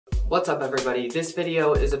What's up everybody? This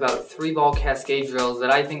video is about 3-ball cascade drills that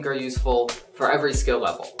I think are useful for every skill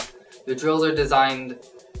level. The drills are designed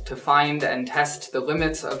to find and test the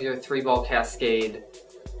limits of your 3-ball cascade,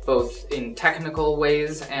 both in technical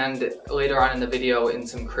ways and later on in the video in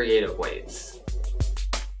some creative ways.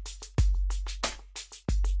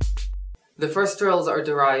 The first drills are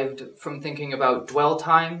derived from thinking about dwell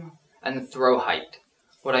time and throw height.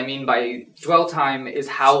 What I mean by dwell time is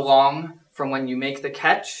how long from when you make the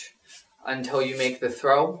catch until you make the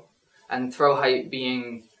throw, and throw height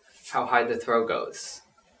being how high the throw goes.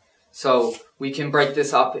 So we can break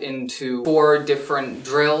this up into 4 different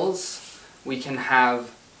drills. We can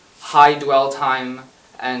have high dwell time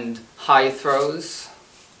and high throws.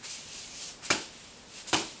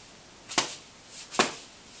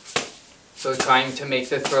 So trying to make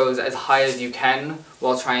the throws as high as you can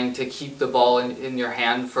while trying to keep the ball in your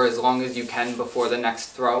hand for as long as you can before the next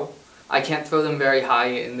throw. I can't throw them very high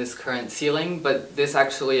in this current ceiling, but this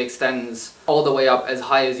actually extends all the way up as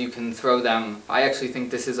high as you can throw them. I actually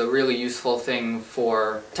think this is a really useful thing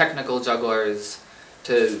for technical jugglers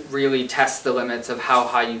to really test the limits of how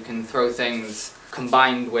high you can throw things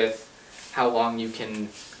combined with how long you can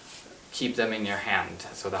keep them in your hand,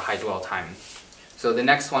 so the high dwell time. So the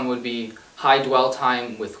next one would be high dwell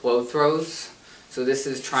time with low throws. So this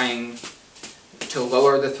is trying to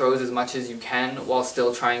lower the throws as much as you can while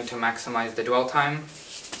still trying to maximize the dwell time.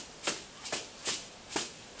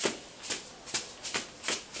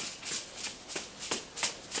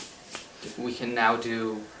 We can now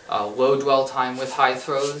do low dwell time with high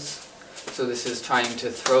throws. So this is trying to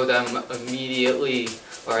throw them immediately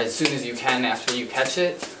or as soon as you can after you catch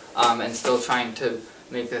it, and still trying to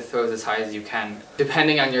make the throws as high as you can.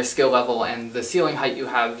 Depending on your skill level and the ceiling height you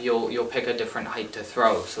have, you'll pick a different height to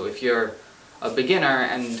throw. So if you're a beginner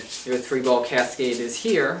and your 3-ball cascade is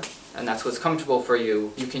here, and that's what's comfortable for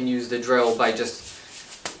you, you can use the drill by just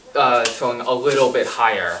throwing a little bit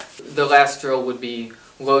higher. The last drill would be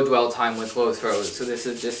low dwell time with low throws. So this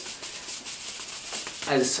is just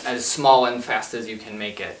as small and fast as you can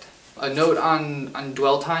make it. A note on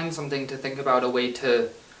dwell time, something to think about, a way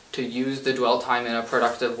to use the dwell time in a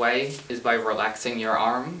productive way is by relaxing your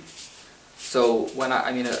arm. So when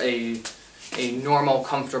a normal,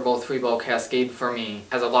 comfortable 3-ball cascade for me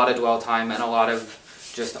has a lot of dwell time and a lot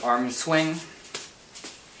of just arm swing.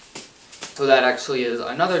 So that actually is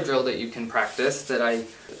another drill that you can practice that I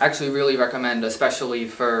actually really recommend, especially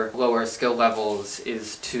for lower skill levels,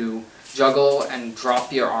 is to juggle and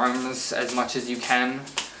drop your arms as much as you can,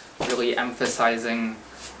 really emphasizing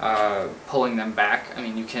pulling them back. I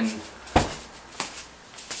mean, you can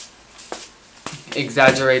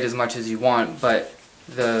exaggerate as much as you want, but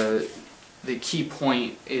the key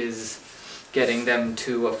point is getting them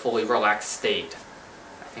to a fully relaxed state.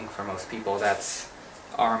 I think for most people that's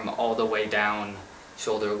arm all the way down,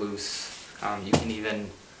 shoulder loose. You can even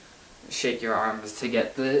shake your arms to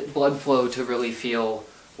get the blood flow to really feel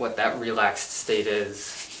what that relaxed state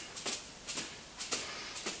is.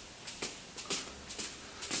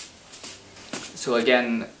 So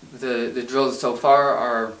again, the drills so far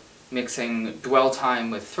are mixing dwell time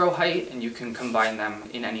with throw height, and you can combine them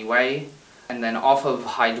in any way. And then off of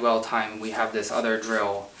high dwell time, we have this other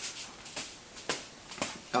drill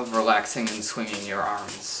of relaxing and swinging your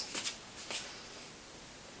arms.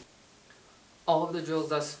 All of the drills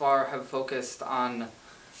thus far have focused on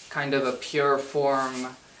kind of a pure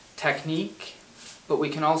form technique, but we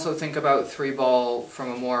can also think about 3-ball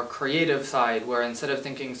from a more creative side, where instead of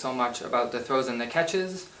thinking so much about the throws and the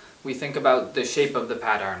catches, we think about the shape of the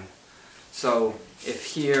pattern. So if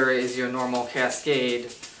here is your normal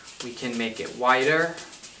cascade, we can make it wider.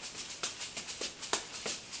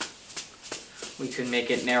 We can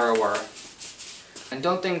make it narrower. And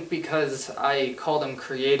don't think because I call them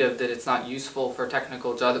creative that it's not useful for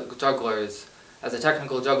technical jugglers. As a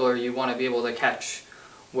technical juggler, you want to be able to catch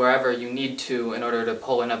wherever you need to in order to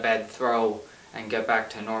pull in a bad throw and get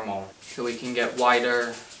back to normal. So we can get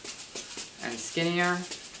wider and skinnier.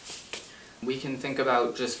 We can think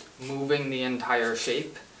about just moving the entire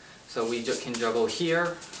shape. So we can juggle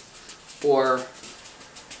here, or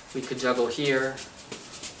we could juggle here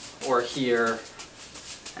or here,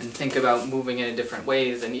 and think about moving it in different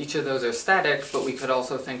ways. And each of those are static, but we could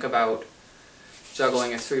also think about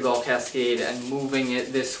juggling a 3-ball cascade and moving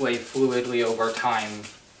it this way fluidly over time.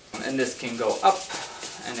 And this can go up,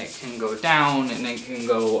 and it can go down, and it can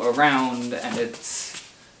go around, and it's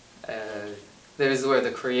there's where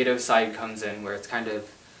the creative side comes in, where it's kind of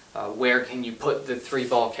where can you put the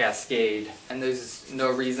 3-ball cascade. And there's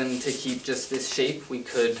no reason to keep just this shape. We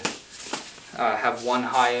could have one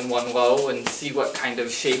high and one low and see what kind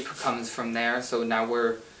of shape comes from there. So now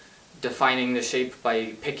we're defining the shape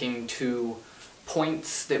by picking two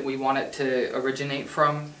points that we want it to originate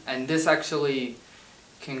from. And this actually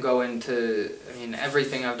can go into, I mean,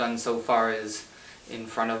 everything I've done so far is in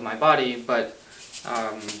front of my body, but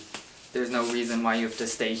there's no reason why you have to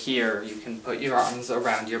stay here. You can put your arms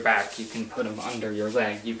around your back, you can put them under your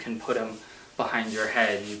leg, you can put them behind your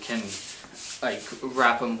head, you can like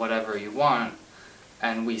wrap them whatever you want,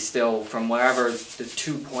 and we still, from wherever the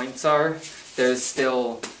 2 points are, there's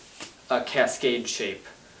still a cascade shape.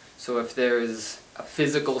 So if there's a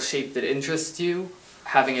physical shape that interests you,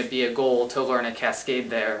 having it be a goal to learn a cascade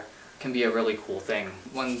there can be a really cool thing.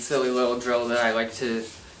 One silly little drill that I like to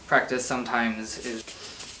practice sometimes is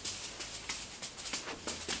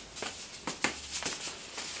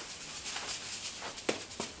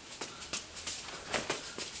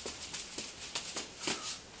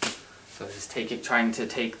trying to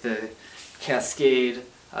take the cascade,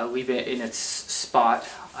 leave it in its spot,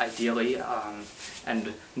 ideally,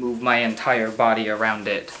 and move my entire body around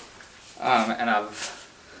it. And I've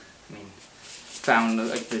found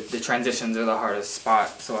like the transitions are the hardest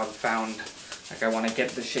spot, so I've found like I want to get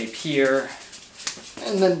the shape here,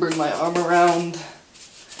 and then bring my arm around,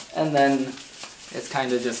 and then it's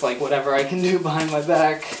kind of just like whatever I can do behind my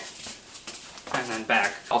back, and then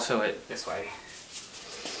back. I'll show it this way.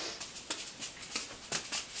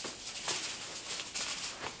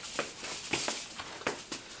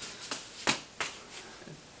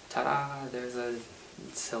 Ta-da! There's a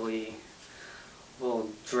silly little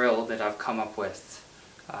drill that I've come up with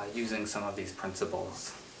using some of these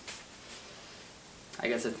principles. I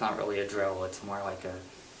guess it's not really a drill, it's more like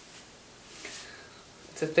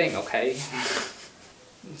it's a thing, okay?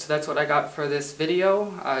 So that's what I got for this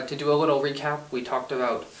video. To do a little recap, we talked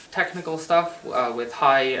about technical stuff with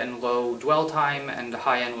high and low dwell time and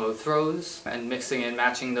high and low throws, and mixing and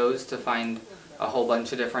matching those to find a whole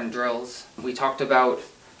bunch of different drills. We talked about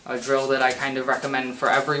a drill that I kind of recommend for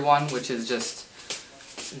everyone, which is just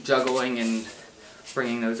juggling and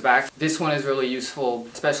bringing those back. This one is really useful,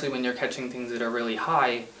 especially when you're catching things that are really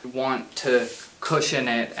high. You want to cushion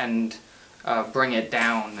it and bring it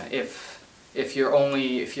down. If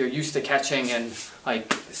you're used to catching and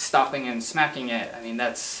like stopping and smacking it, I mean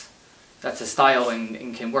that's a style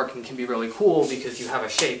and can work and can be really cool because you have a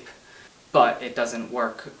shape, but it doesn't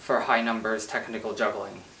work for high numbers technical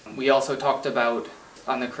juggling. We also talked about,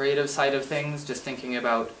 on the creative side of things, just thinking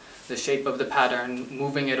about the shape of the pattern,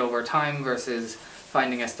 moving it over time versus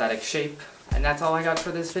finding a static shape. And that's all I got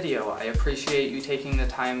for this video. I appreciate you taking the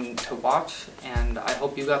time to watch, and I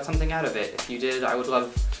hope you got something out of it. If you did, I would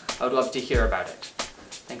love to hear about it.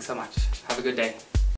 Thanks so much. Have a good day.